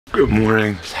Good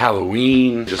morning. It's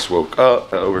Halloween. Just woke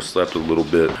up. I overslept a little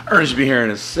bit. Ernest should be here in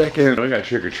a second. We got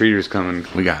trick-or-treaters coming.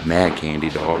 We got mad candy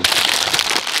dogs.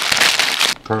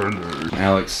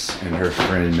 Alex and her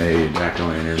friend made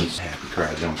jack-o'-lanterns. Happy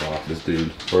cry jump off this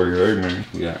dude.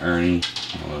 We got Ernie.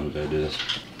 I don't know who that is.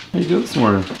 How you doing this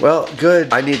morning? Well,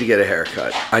 good. I need to get a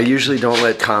haircut. I usually don't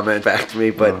let comment back to me,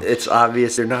 but it's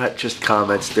obvious they're not just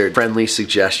comments, they're friendly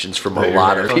suggestions from a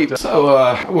lot of people. So,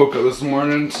 I woke up this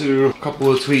morning to a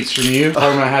couple of tweets from you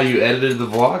talking about how you edited the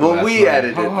vlog. Well, we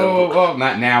edited them. Oh,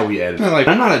 not now we edited. Like,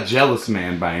 I'm not a jealous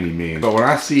man by any means, but when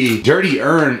I see Dirty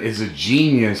Ern is a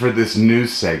genius for this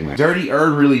news segment. Dirty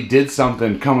Ern really did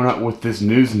something coming up with this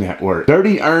news network.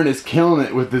 Dirty Ern is killing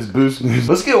it with this Boost News.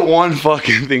 Let's get one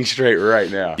fucking thing straight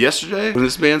right now. Yesterday, when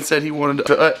this man said he wanted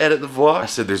to edit the vlog, I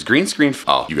said, there's green screen.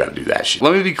 Oh, you gotta do that shit.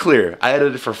 Let me be clear. I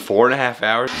edited for 4.5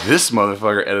 hours. This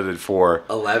motherfucker edited for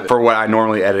 11. For what I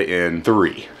normally edit in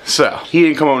 3. So, he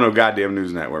didn't come on no goddamn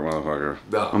news network, motherfucker.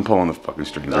 No. I'm pulling the fucking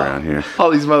strings around here.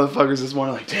 All these motherfuckers this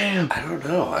morning like, damn. I don't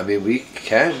know. I mean, we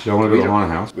can. Y'all wanna go to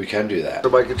haunted house? We can do that.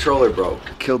 My controller broke.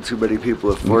 Killed too many people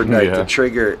with Fortnite to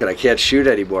trigger, and I can't shoot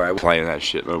anymore. I'm playing that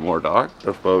shit no more, dog.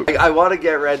 The fuck. I want to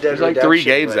get Red Dead Redemption. There's like 3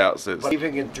 games out since.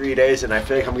 Leaving in 3 days, and I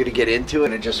feel like I'm gonna get into it,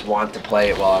 and I just want to play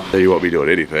it while I'm. You won't be doing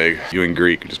anything. You and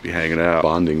Greek could just be hanging out,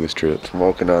 bonding this trip.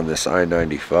 Smoking on this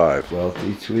I-95.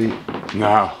 Wealthy tweet.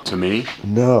 No. To me?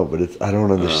 No, but it's, I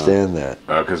don't understand that.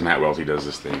 Because Matt Welty does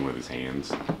this thing with his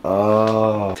hands.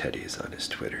 Oh. Teddy is on his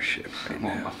Twitter shit right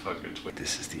now. My fucking Twitter.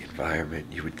 This is the environment.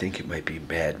 You would think it might be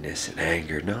madness and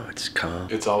anger. No, it's calm.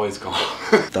 It's always calm.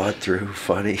 Thought through,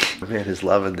 funny. My man is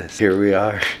loving this. Here we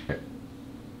are.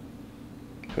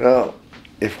 Well,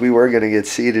 if we were gonna get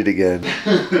seated again,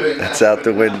 that's out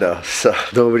the window. So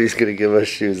nobody's gonna give us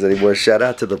shoes anymore. Shout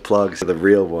out to the plugs, the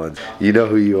real ones. You know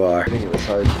who you are. I think it was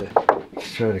hard to.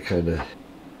 He's trying to kind of.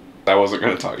 I wasn't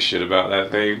gonna talk shit about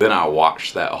that thing. Then I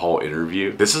watched that whole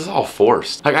interview. This is all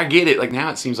forced. Like, I get it. Like,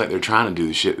 now it seems like they're trying to do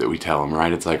the shit that we tell them,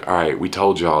 right? It's like, all right, we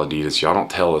told y'all, Adidas, y'all don't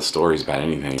tell us stories about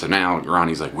anything. So now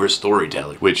Ronnie's like, we're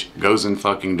storytelling, which goes in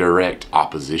fucking direct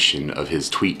opposition of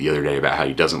his tweet the other day about how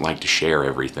he doesn't like to share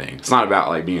everything. It's not about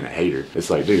like being a hater.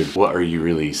 It's like, dude, what are you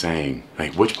really saying?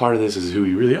 Like, which part of this is who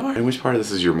you really are and which part of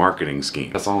this is your marketing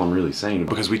scheme? That's all I'm really saying.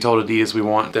 Because we told Adidas we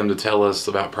want them to tell us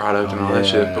about product and all that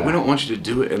shit, but we don't want you to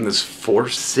do it in this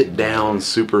forced sit down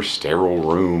super sterile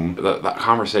room. That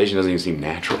conversation doesn't even seem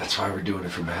natural. That's why we're doing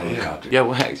it from a helicopter. Yeah,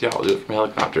 well, heck, y'all do it from a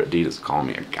helicopter. Adidas, call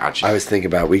me. I got you. I was thinking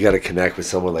about, we got to connect with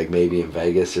someone like maybe in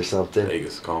Vegas or something.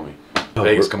 Vegas, call me.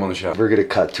 Vegas, come on the show. We're gonna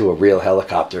cut to a real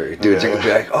helicopter. Dudes are gonna be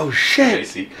like, oh shit.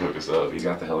 JC can hook us up. He's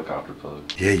got the helicopter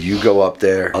plug. Yeah, you go up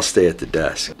there. I'll stay at the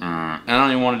desk. I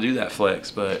don't even want to do that flex,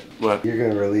 but what? You're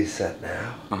gonna release that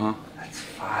now? Uh-huh. That's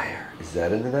fire. Is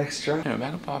that in the next drop? Yeah,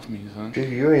 back up off me, son. Dude,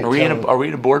 you ain't are we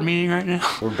in a board meeting right now?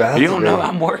 We're about to. You don't know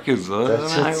I'm working, son.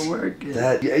 That's I'm working.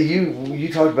 That, yeah,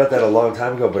 you talked about that a long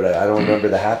time ago, but I don't remember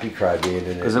the happy cry being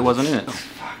in it. Because it wasn't in it.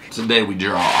 Today we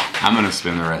draw. I'm gonna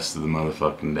spend the rest of the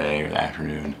motherfucking day or the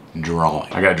afternoon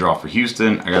drawing. I gotta draw for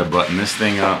Houston. I gotta button this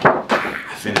thing up.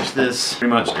 Finish this.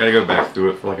 Pretty much gotta go back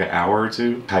through it for like an hour or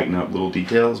two, tighten up little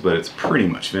details, but it's pretty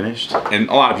much finished. And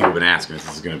a lot of people have been asking if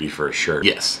this is gonna be for a shirt.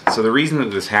 Yes. So the reason that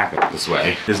this happened this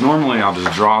way is normally I'll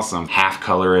just draw some, half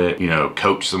color it, you know,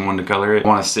 coach someone to color it. I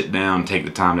wanna sit down, take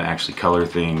the time to actually color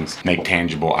things, make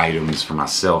tangible items for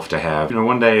myself to have. You know,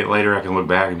 one day later I can look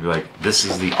back and be like, this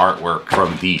is the artwork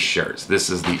from these shirts. This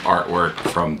is the artwork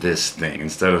from this thing,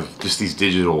 instead of just these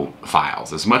digital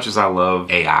files. As much as I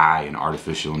love AI and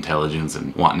artificial intelligence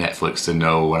and want Netflix to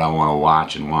know what I want to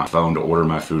watch and want phone to order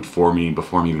my food for me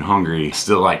before I'm even hungry, I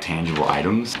still like tangible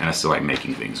items and I still like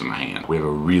making things with my hand. We have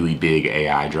a really big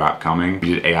AI drop coming.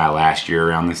 We did AI last year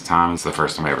around this time. It's the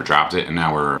first time I ever dropped it, and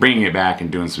now we're bringing it back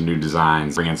and doing some new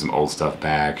designs, bringing some old stuff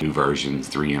back, new versions,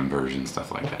 3M versions,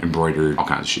 stuff like that. Embroidered, all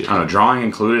kinds of shit. I don't know, drawing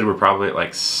included, we're probably at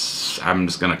like, I'm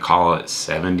just gonna call it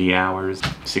 70 hours,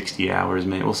 60 hours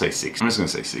maybe. We'll say 60. I'm just gonna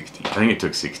say 60. I think it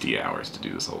took 60 hours to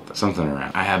do this whole thing. Something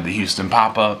around. I have the Houston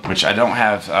pop-up, which I don't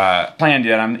have planned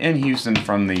yet. I'm in Houston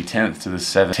from the 10th to the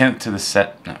 10th to the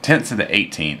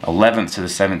 18th. 11th to the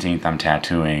 17th I'm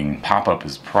tattooing. Pop-up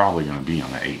is probably gonna be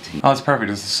on the 18th. Oh, it's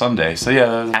perfect, it's a Sunday. So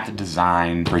yeah, I have to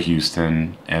design for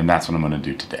Houston, and that's what I'm gonna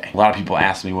do today. A lot of people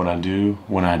ask me what I do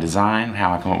when I design,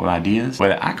 how I come up with ideas.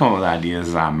 What I come up with ideas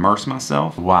is I immerse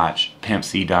myself, watch Pimp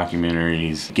C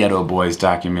documentaries, Ghetto Boys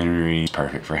documentaries.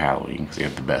 Perfect for Halloween, because we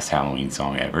have the best Halloween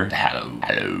song ever.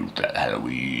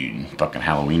 Halloween. Fuck fucking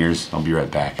Halloweeners. I'll be right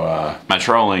back. My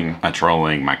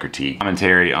trolling, my critique.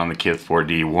 Commentary on the Kith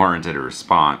 4D warranted a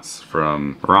response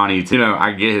from Ronnie. You know,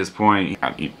 I get his point.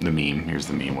 The meme, here's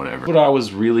the meme, whatever. What I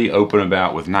was really open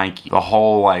about with Nike, the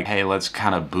whole like, hey, let's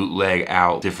kind of bootleg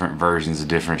out different versions of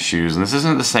different shoes. And this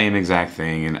isn't the same exact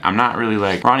thing. And I'm not really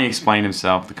like, Ronnie explained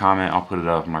himself, the comment, I'll put it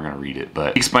up, I'm not gonna read it,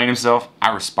 but he explained himself.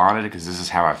 I responded because this is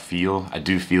how I feel. I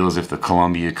do feel as if the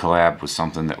Columbia collab was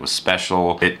something that was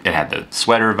special. It had the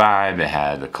sweater vibe, it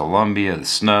had the Columbia, the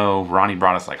snow. Ronnie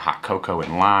brought us like hot cocoa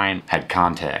in line, had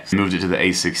context. Moved it to the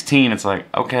A16, it's like,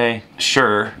 okay,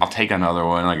 sure, I'll take another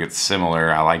one. Like, it's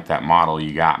similar, I like that model,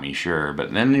 you got me, sure.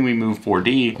 But then we move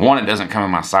 4D. One, it doesn't come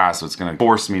in my size, so it's gonna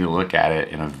force me to look at it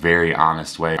in a very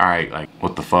honest way. All right, like,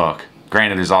 what the fuck?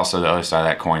 Granted, there's also the other side of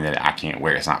that coin that I can't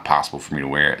wear. It's not possible for me to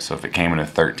wear it. So if it came in a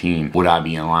 13, would I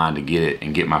be in line to get it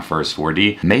and get my first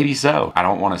 4D? Maybe so. I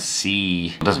don't want to see,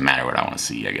 it doesn't matter what I want to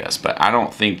see, I guess, but I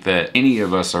don't think that any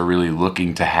of us are really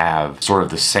looking to have sort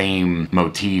of the same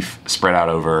motif spread out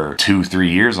over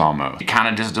 2-3 years almost. It kind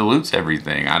of just dilutes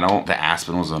everything. The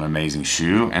Aspen was an amazing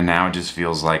shoe, and now it just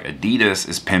feels like Adidas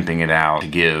is pimping it out to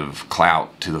give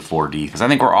clout to the 4D. Because I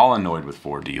think we're all annoyed with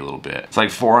 4D a little bit. It's like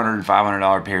 $400 and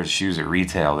 $500 pairs of shoes at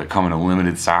retail that come in a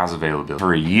limited size availability.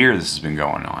 For a year this has been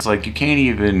going on. It's like you can't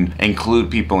even include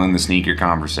people in the sneaker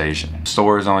conversation.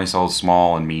 Stores only sold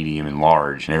small and medium and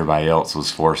large, and everybody else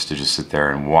was forced to just sit there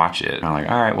and watch it. And I'm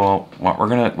like, all right, well, we're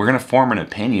gonna form an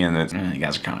opinion that you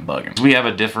guys are kind of bugging. We have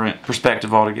a different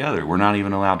perspective altogether. We're not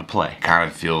even allowed to play. Kind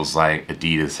of feels like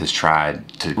Adidas has tried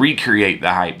to recreate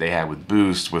the hype they had with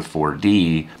Boost with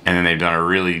 4D, and then they've done a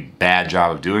really bad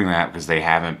job of doing that because they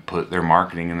haven't put their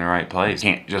marketing in the right place.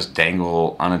 You can't just dangle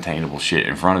unattainable shit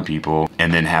in front of people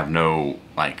and then have no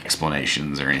like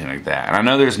explanations or anything like that. And I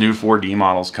know there's new 4D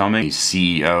models coming. The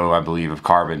CEO, I believe, of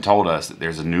Carbon told us that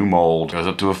there's a new mold, goes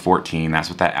up to a 14. That's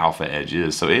what that Alpha Edge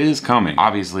is. So it is coming.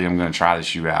 Obviously, I'm going to try the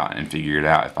shoe out and figure it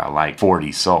out if I like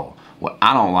 4D sole. What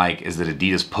I don't like is that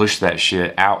Adidas pushed that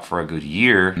shit out for a good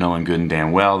year, knowing good and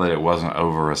damn well that it wasn't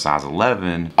over a size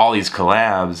 11. All these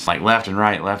collabs, like left and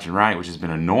right, which has been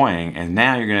annoying. And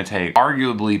now you're gonna take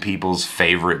arguably people's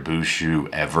favorite Boost shoe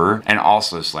ever and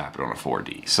also slap it on a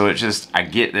 4D. So it just, I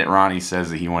get that Ronnie says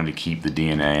that he wanted to keep the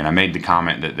DNA, and I made the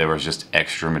comment that there was just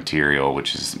extra material,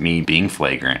 which is me being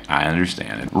flagrant. I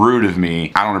understand it. Rude of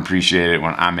me. I don't appreciate it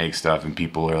when I make stuff and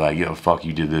people are like, yo, fuck,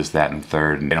 you did this, that, and the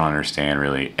third, and they don't understand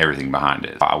really everything behind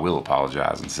it. I will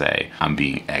apologize and say I'm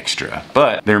being extra,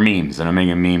 but they're memes and I'm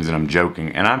making memes and I'm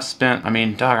joking, and I've spent, I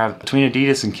mean, dog, between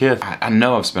Adidas and Kith, I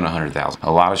know I've spent $100,000,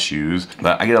 a lot of shoes,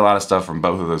 but I get a lot of stuff from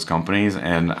both of those companies,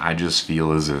 and I just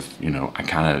feel as if, you know, I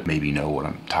kind of maybe know what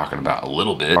I'm talking about a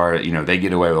little bit, or, you know, they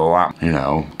get away with a lot, you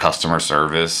know, customer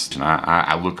service, and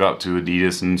I look up to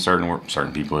Adidas and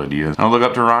certain people at Adidas, and I look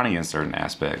up to Ronnie in certain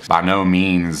aspects. By no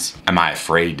means am I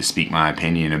afraid to speak my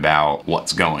opinion about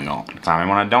what's going on. I mean,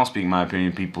 when I don't speak my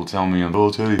opinion, people tell me,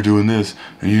 oh, Teddy, you're doing this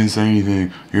and you didn't say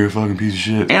anything, you're a fucking piece of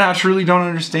shit. And I truly don't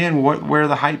understand where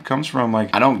the hype comes from.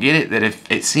 Like, I don't get it that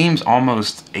if it seems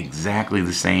almost exactly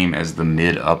the same as the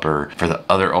mid upper for the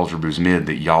other Ultra Boost mid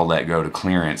that y'all let go to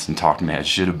clearance and talk mad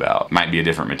shit about. Might be a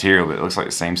different material, but it looks like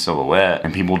the same silhouette,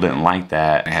 and people didn't like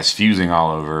that. It has fusing all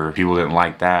over. People didn't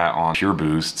like that on Pure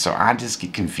Boost, so I just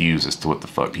get confused as to what the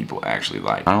fuck people actually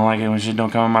like. I don't like it when shit don't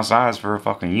come in my size for a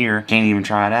fucking year. Can't even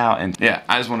try it out. And yeah,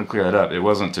 I just want to clear that up. It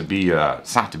wasn't to be,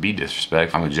 it's not to be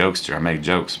disrespectful. I'm a jokester. I make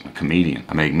jokes. I'm a comedian.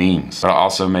 I make memes. But I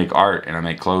also make art and I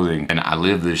make clothing, and I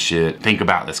live this shit. Think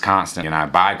about this constant. And I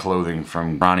buy clothing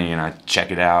from Ronnie and I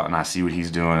check it out and I see what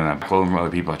he's doing, and I buy clothing from other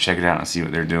people. I check it out and I see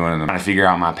what they're doing, and I'm trying to figure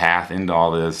out my path into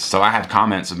all this. So I have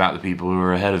comments about the people who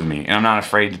are ahead of me, and I'm not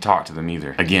afraid to talk to them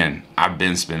either. Again, I've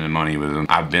been spending money with them.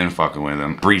 I've been fucking with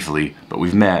them briefly, but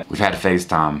we've met. We've had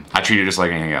FaceTime. I treat it just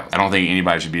like anything else. I don't think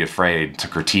anybody should be afraid to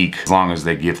critique as long as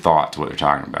they give thought to what they're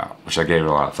talking about, which I gave it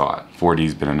a lot of thought.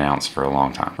 4D's been announced for a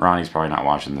long time. Ronnie's probably not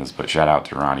watching this, but shout out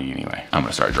to Ronnie anyway. I'm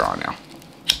gonna start drawing now.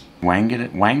 Wang get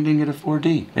it? Wang didn't get a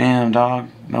 4D. Damn, dog.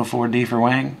 No 4D for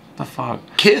Wang? The fuck?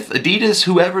 Kith, Adidas,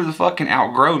 whoever the fuck can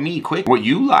outgrow me quick. What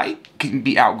you like can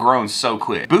be outgrown so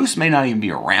quick. Boost may not even be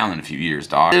around in a few years,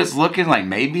 dog. It's looking like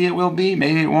maybe it will be,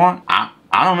 maybe it won't. I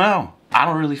don't know. I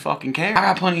don't really fucking care. I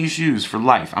got plenty of shoes for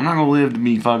life. I'm not gonna live to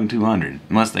be fucking 200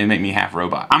 unless they make me half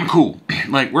robot. I'm cool.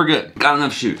 Like, we're good. Got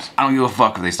enough shoes. I don't give a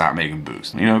fuck if they stop making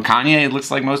Boost. You know, Kanye, it looks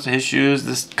like most of his shoes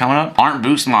this coming up aren't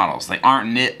Boost models. They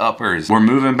aren't knit uppers. We're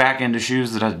moving back into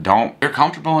shoes that they're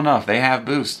comfortable enough. They have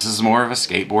Boost. This is more of a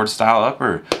skateboard style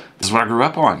upper. This is what I grew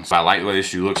up on. So I like the way this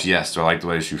shoe looks, yes. Do I like the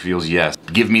way this shoe feels? Yes.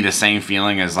 Give me the same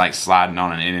feeling as like sliding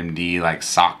on an NMD like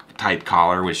sock type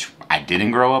collar, which I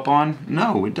didn't grow up on?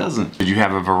 No, it doesn't. Did you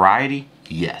have a variety?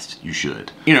 Yes, you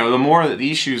should. You know, the more that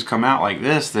these shoes come out like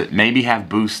this that maybe have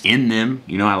boost in them,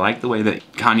 you know, I like the way that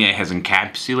Kanye has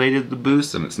encapsulated the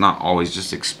boost and it's not always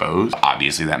just exposed.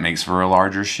 Obviously that makes for a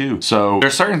larger shoe. So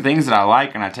there's certain things that I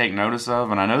like and I take notice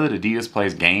of, and I know that Adidas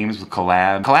plays games with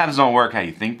collabs. Collabs don't work how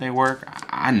you think they work.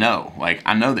 I know, like,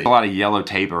 I know that a lot of yellow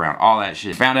tape around all that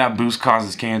shit. Found out boost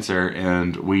causes cancer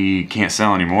and we can't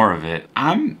sell any more of it.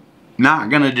 I'm not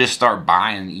gonna just start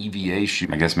buying EVA shoes.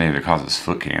 I guess maybe it causes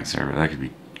foot cancer, but that could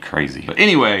be crazy. But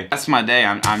anyway, that's my day.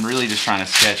 I'm really just trying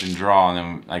to sketch and draw, and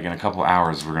then like in a couple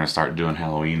hours we're gonna start doing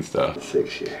Halloween stuff.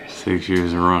 6 years. 6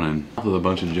 years of running. With a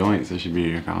bunch of joints, that should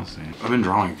be constant. I've been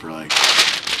drawing for like,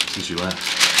 since you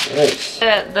left. Nice.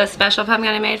 The special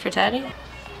pumpkin I made for Teddy?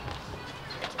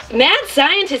 Mad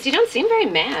scientist, you don't seem very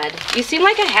mad. You seem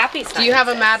like a happy scientist. Do you have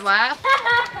a mad laugh?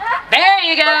 There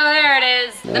you go, there it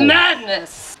is. The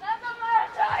madness.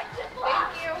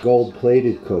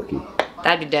 Gold-plated cookie.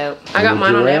 That'd be dope. I got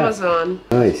mine on giraffe. Amazon.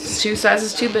 Nice. It's 2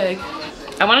 sizes too big.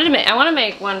 I want to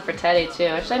make one for Teddy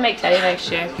too. Should I make Teddy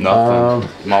next year? Nothing.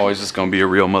 I'm always just gonna be a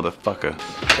real motherfucker.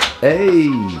 Hey.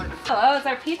 Oh, it's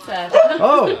our pizza.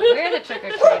 Oh. We're the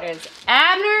trick-or-treaters.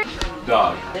 Abner?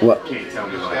 Dog. What? Can't tell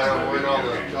me what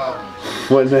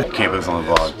What is that? Can't put this on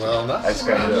the vlog. Well, that's I just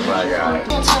got hit up by a guy.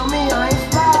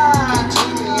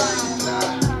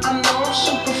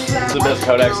 It's the best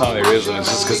Kodak song there is, and it's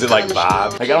just because it like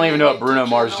vibe. Like I don't even know what Bruno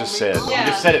Mars just said. He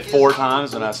just said it 4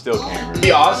 times and I still can't remember. It'd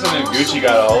be awesome if Gucci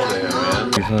got a hold of him,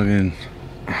 man. You fucking...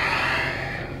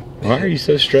 Why are you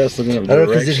so stressed looking up I don't know,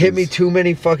 because it hit me too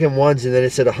many fucking ones, and then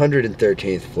it said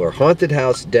 113th floor. Haunted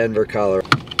house, Denver, Colorado.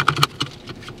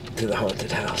 To the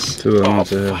haunted house. To the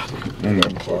haunted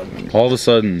house. All of a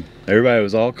sudden, everybody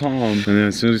was all calm, and then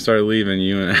as soon as we started leaving,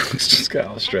 you and Alex just got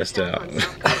all stressed out.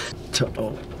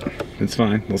 Oh. It's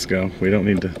fine, let's go. We don't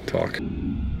need to talk.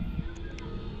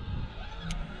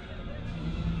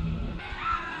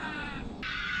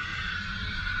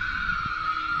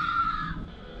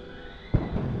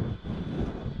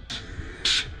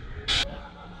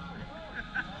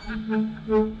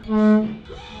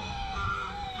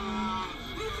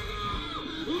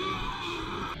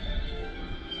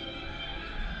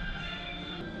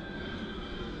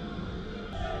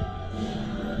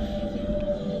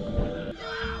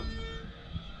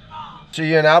 See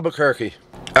you in Albuquerque.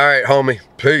 All right, homie.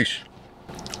 Peace.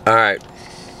 All right.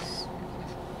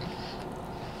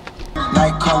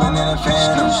 Like calling in a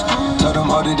phantom. Told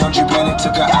them, oh, don't you panic,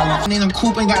 took an island. In a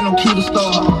coupe, ain't got no key to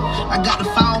store. I got to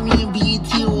follow me in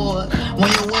BET Award.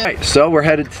 All right, so we're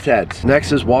headed to Ted's.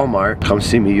 Next is Walmart. Come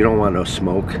see me. You don't want no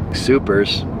smoke.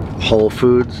 Supers. Whole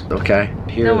Foods. Okay.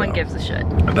 Here No one gives a shit.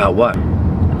 About what?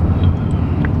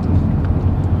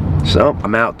 So,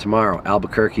 I'm out tomorrow.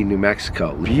 Albuquerque, New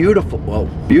Mexico. Beautiful, whoa.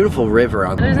 Beautiful river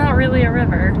on There's not really a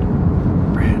river.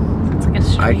 It's like a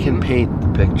stream. I can paint the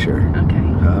picture. Okay.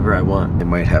 However I want. They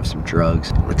might have some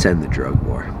drugs. Let's end the drug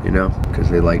war, you know? Because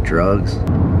they like drugs.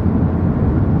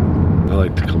 I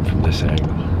like to come from this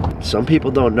angle. Some people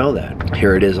don't know that.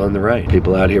 Here it is on the right.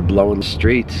 People out here blowing the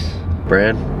streets.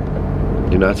 Brand,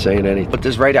 you're not saying anything. But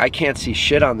this right, I can't see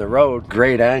shit on the road.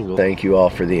 Great angle. Thank you all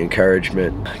for the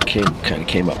encouragement. Kind of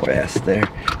came up fast there.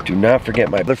 Do not forget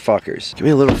my motherfuckers. Give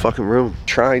me a little fucking room.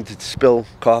 Trying to spill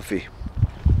coffee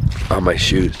on my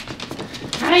shoes.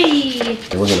 Hi.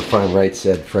 And we're gonna find Right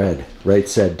Said Fred. Right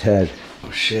Said Ted.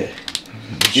 Oh shit.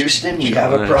 Houston, we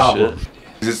have a problem.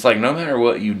 It's like no matter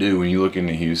what you do when you look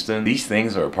into Houston, these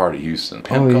things are a part of Houston.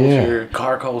 Pimp culture,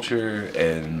 car culture,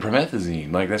 and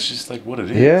promethazine. Like that's just like what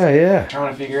it is. Yeah, yeah.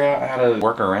 Trying to figure out how to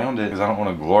work around it because I don't want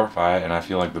to glorify it, and I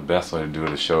feel like the best way to do it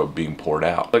is show it being poured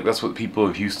out. Like that's what people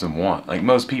of Houston want. Like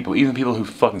most people, even people who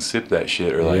fucking sip that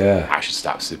shit are like, I should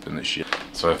stop sipping this shit.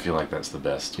 So I feel like that's the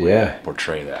best way to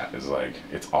portray that is like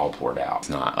it's all poured out. It's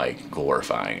not like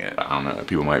glorifying it. I don't know.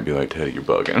 People might be like, Teddy, you're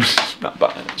bugging. Not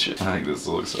buying that shit. I think this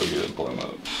looks so good. Pull them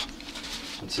up.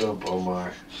 What's up,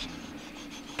 Omar?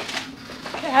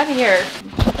 Get out of here.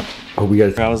 Oh, we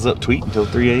got. I was up tweeting until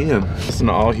 3 a.m. Listening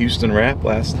to all Houston rap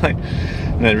last night.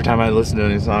 And every time I listen to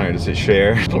any song, I just hit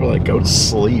share. People are like, go to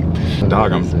sleep.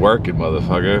 Dog, I'm working,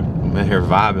 motherfucker. I'm in here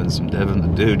vibing some Devin the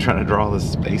Dude trying to draw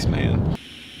this spaceman.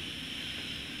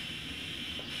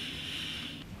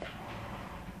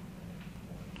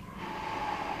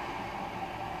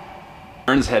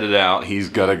 Ern's headed out. He's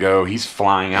gotta go. He's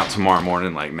flying out tomorrow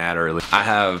morning like mad early. I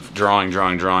have drawing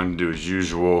to do as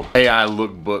usual. AI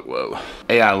lookbook, whoa.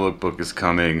 AI lookbook is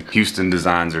coming. Houston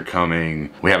designs are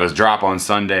coming. We have a drop on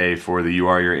Sunday for the You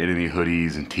Are Your Enemy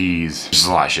hoodies and tees. There's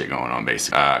a lot of shit going on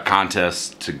basically.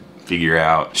 Contest to figure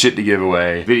out, shit to give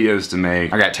away, videos to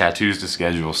make. I got tattoos to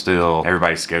schedule still.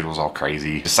 Everybody's schedule's all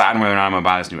crazy. Deciding whether or not I'm gonna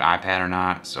buy this new iPad or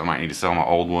not, so I might need to sell my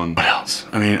old one. What else?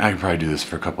 I mean, I could probably do this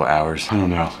for a couple of hours. I don't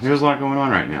know. There's a lot going on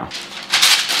right now.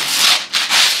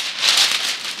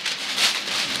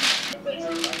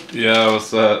 Yeah,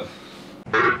 what's up?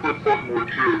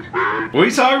 What are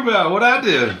you talking about? What I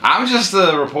did? I'm just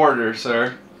a reporter,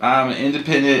 sir. I'm an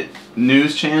independent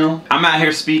news channel. I'm out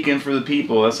here speaking for the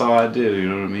people. That's all I do, you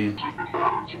know what I mean?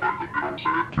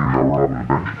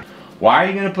 Why are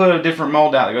you gonna put a different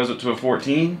mold out that goes up to a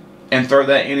 14 and throw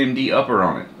that NMD upper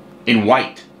on it in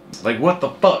white? Like, what the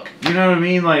fuck? You know what I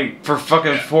mean? Like, for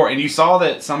fucking and you saw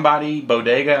that somebody,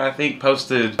 Bodega, I think,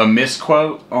 posted a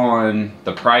misquote on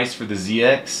the price for the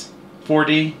ZX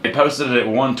 4D. They posted it at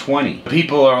 120.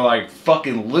 People are like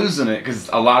fucking losing it because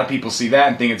a lot of people see that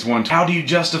and think it's 120. How do you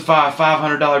justify a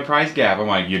 $500 price gap? I'm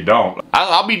like, you don't.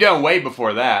 I'll be done way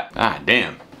before that. Ah,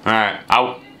 damn. All right,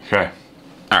 okay.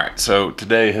 All right, so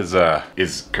today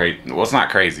is crazy. Well, it's not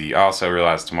crazy. I also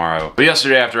realized tomorrow, but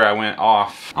yesterday after I went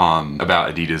off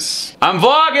about Adidas, I'm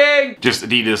vlogging. Just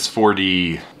Adidas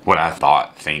 4D, what I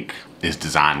think is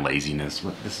design laziness.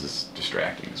 This is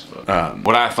distracting as fuck.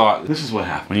 What I thought, this is what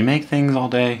happens when you make things all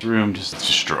day. The room just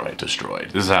destroyed.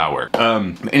 This is how it works.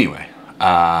 Anyway,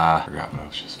 I forgot what I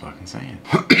was just fucking saying.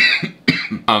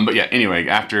 But yeah, anyway,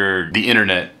 after the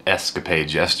internet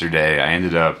escapades yesterday, I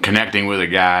ended up connecting with a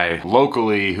guy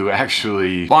locally who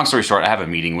actually, long story short, I have a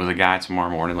meeting with a guy tomorrow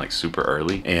morning, like super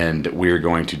early, and we're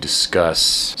going to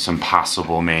discuss some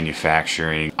possible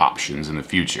manufacturing options in the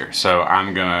future. So I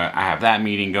have that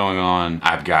meeting going on.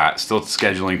 I've got still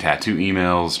scheduling tattoo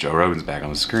emails. Joe Rogan's back on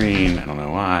the screen. I don't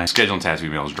know why. Scheduling tattoo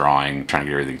emails, drawing, trying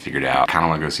to get everything figured out. Kind of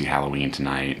want to go see Halloween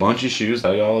tonight. Bunch of shoes to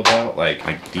tell you all about.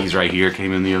 Like these right here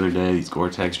came in the other day. These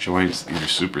Gore-Tex joints. These are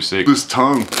super sick. This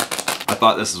tongue. I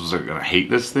thought this was gonna hate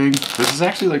this thing. This is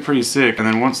actually like pretty sick. And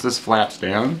then once this flaps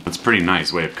down, it's a pretty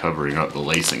nice way of covering up the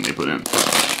lacing they put in.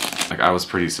 Like, I was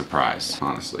pretty surprised,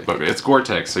 honestly. But it's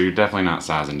Gore-Tex, so you're definitely not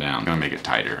sizing down. I'm gonna make it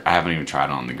tighter. I haven't even tried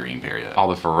it on the green pair yet. All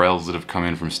the Pharrells that have come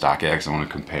in from StockX, I wanna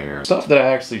compare. Stuff that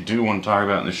I actually do wanna talk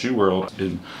about in the shoe world. I've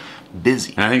been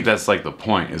busy. And I think that's like the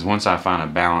point, is once I find a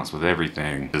balance with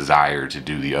everything, desire to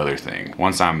do the other thing.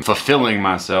 Once I'm fulfilling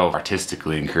myself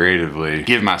artistically and creatively,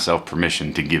 give myself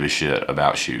permission to give a shit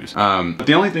about shoes. But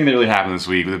the only thing that really happened this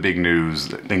week, the big news,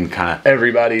 the thing kind of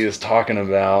everybody is talking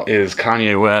about, is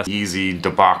Kanye West Yeezy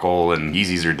debacle, and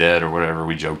Yeezys are dead or whatever,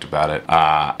 we joked about it.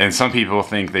 And some people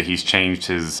think that he's changed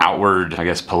his outward, I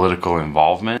guess, political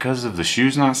involvement because of the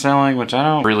shoes not selling, which I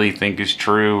don't really think is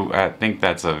true. I think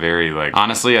that's a very, like,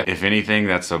 honestly, if anything,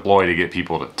 that's a ploy to get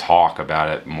people to talk about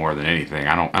it more than anything.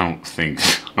 I don't think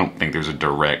there's a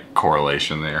direct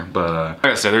correlation there. But like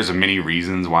I said, there's many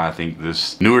reasons why I think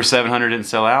this newer 700 didn't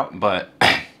sell out, but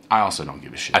I also don't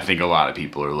give a shit. I think a lot of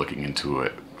people are looking into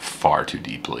it far too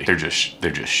deeply. They're just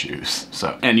shoes.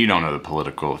 So, and you don't know the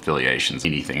political affiliations.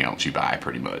 Anything else you buy,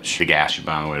 pretty much. The gas you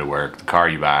buy on the way to work, the car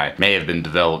you buy, may have been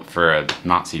developed for a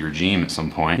Nazi regime at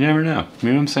some point. You never know. You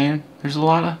know what I'm saying? There's a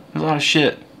lot of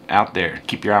shit out there.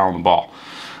 Keep your eye on the ball.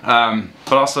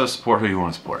 But also support who you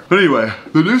want to support. But anyway,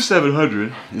 the new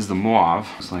 700 is the Mauve.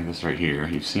 It's like this right here.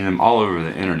 You've seen them all over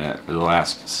the internet for the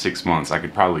last 6 months. I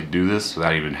could probably do this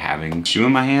without even having a shoe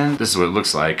in my hand. This is what it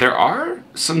looks like. There are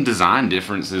some design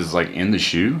differences like in the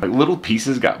shoe. Like little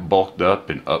pieces got bulked up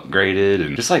and upgraded,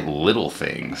 and just like little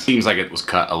things. Seems like it was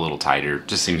cut a little tighter.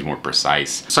 Just seems more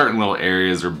precise. Certain little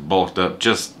areas are bulked up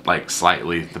just like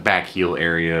slightly. The back heel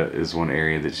area is one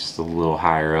area that's just a little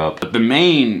higher up. But the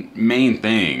main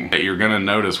thing that you're gonna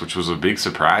notice, which was a big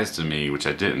surprise to me, which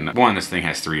I didn't. One, this thing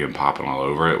has 3M popping all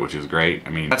over it, which is great.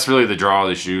 I mean, that's really the draw of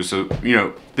the shoe. So, you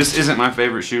know, this isn't my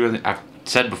favorite shoe. I've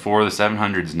said before, the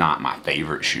 700 is not my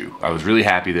favorite shoe. I was really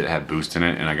happy that it had Boost in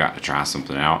it and I got to try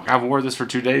something out. I've wore this for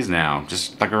 2 days now,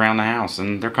 just like around the house,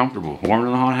 and they're comfortable. Warmed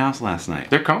in the haunted house last night.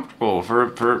 They're comfortable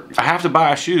for if I have to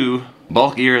buy a shoe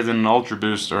bulkier than an Ultra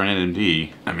Boost or an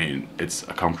NMD, I mean, it's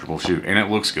a comfortable shoe and it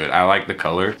looks good. I like the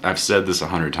color. I've said this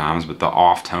 100 times, but the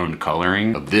off-toned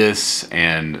coloring of this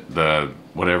and the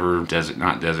whatever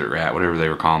not desert rat, whatever they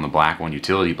were calling the black one,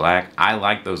 utility black, I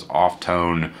like those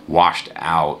off-tone, washed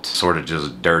out, sort of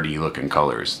just dirty looking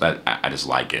colors. That I just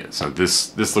like it. So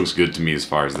this looks good to me as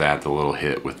far as that. The little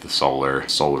hit with the solar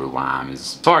lime is,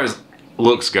 as far as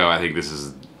looks go, I think this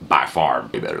is by far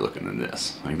way better looking than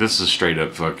this. Like, this is straight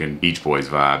up fucking Beach Boys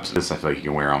vibes. This I feel like you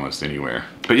can wear almost anywhere.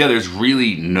 But yeah, there's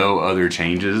really no other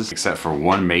changes except for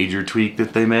one major tweak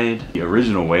that they made. The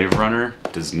original Wave Runner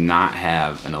does not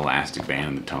have an elastic band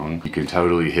in the tongue. You can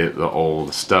totally hit the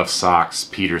old Stuff Socks,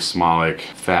 Peter Smolik,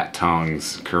 Fat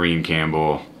Tongues, Kareem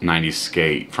Campbell, 90s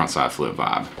skate, frontside flip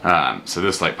vibe. So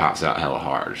this like pops out hella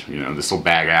hard. You know, this will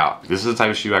bag out. This is the type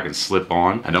of shoe I can slip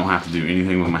on. I don't have to do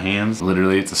anything with my hands.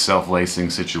 Literally, it's a self-lacing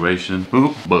situation.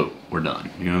 Boop, boop, we're done.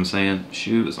 You know what I'm saying?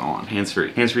 Shoe is on,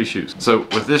 hands-free shoes. So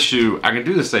with this shoe, I can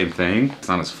do the same thing. It's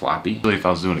not as floppy. Really, if I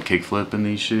was doing a kickflip in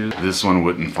these shoes, this one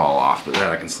wouldn't fall off, but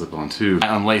that I can slip on too.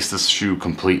 I unlaced this shoe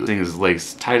completely. It's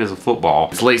laced tight as a football.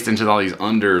 It's laced into all these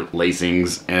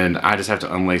underlacings, and I just have to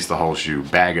unlace the whole shoe,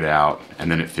 bag it out, and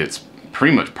then it fits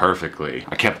pretty much perfectly.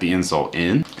 I kept the insole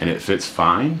in, and it fits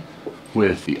fine.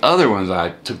 With the other ones, I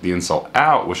took the insole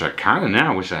out, which I kind of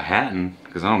now wish I hadn't,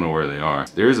 because I don't know where they are.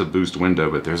 There is a boost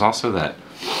window, but there's also that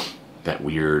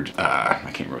weird, I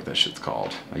can't remember what that shit's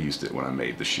called. I used it when I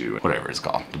made the shoe. Whatever it's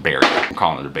called, the barrier. I'm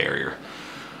calling it a barrier.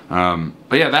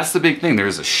 But yeah, that's the big thing.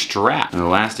 There's a strap, an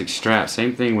elastic strap.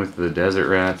 Same thing with the Desert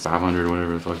Rats, 500 or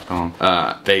whatever the fuck you call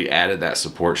them. They added that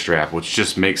support strap, which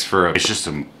just makes for it's just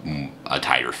a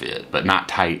tighter fit, but not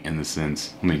tight in the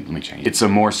sense, let me change it. It's a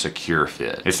more secure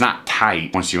fit. It's not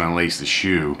tight once you unlace the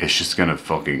shoe. It's just gonna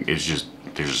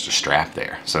there's just a strap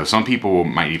there. So some people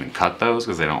might even cut those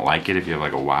because they don't like it if you have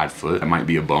like a wide foot. That might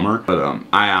be a bummer, but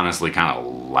I honestly kind of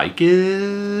like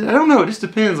it. I don't know, it just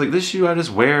depends. Like this shoe I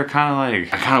just wear I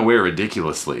kind of wear it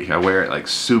ridiculously. I wear it like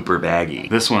super baggy.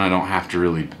 This one I don't have to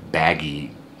really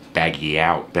bag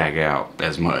out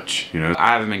as much, you know.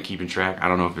 I haven't been keeping track. I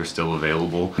don't know if they're still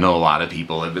available. I know a lot of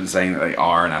people have been saying that they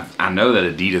are, and I know that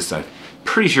Adidas, I'm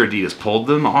pretty sure Adidas pulled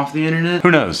them off the internet. Who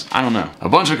knows? I don't know. A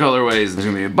bunch of colorways. There's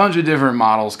gonna be a bunch of different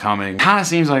models coming. Kind of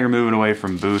seems like you're moving away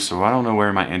from Boost, so I don't know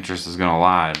where my interest is gonna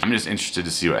lie. I'm just interested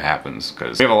to see what happens,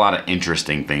 because we have a lot of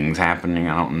interesting things happening.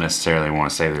 I don't necessarily want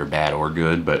to say they're bad or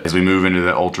good, but as we move into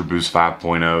the Ultra Boost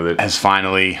 5.0 that has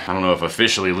finally, I don't know if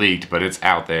officially leaked, but it's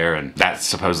out there, and that's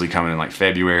supposedly coming in like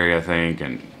February, I think,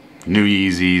 and new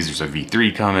Yeezys, there's a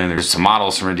V3 coming, there's some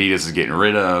models from Adidas is getting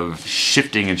rid of,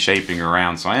 shifting and shaping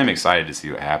around, so I am excited to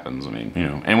see what happens. I mean, you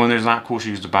know, and when there's not cool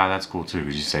shoes to buy, that's cool too,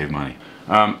 because you save money.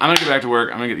 I'm gonna get back to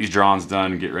work, I'm gonna get these drawings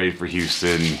done, get ready for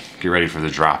Houston, get ready for the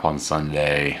drop on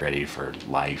Sunday, ready for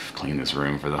life, clean this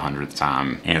room for the 100th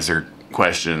time, answer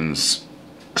questions,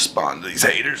 respond to these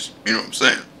haters, you know what I'm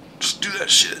saying? Just do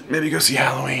that shit. Maybe go see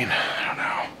Halloween, I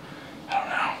don't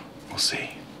know, we'll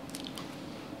see.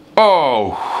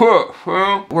 Oh,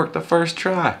 well, worked the first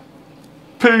try.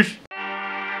 Peace.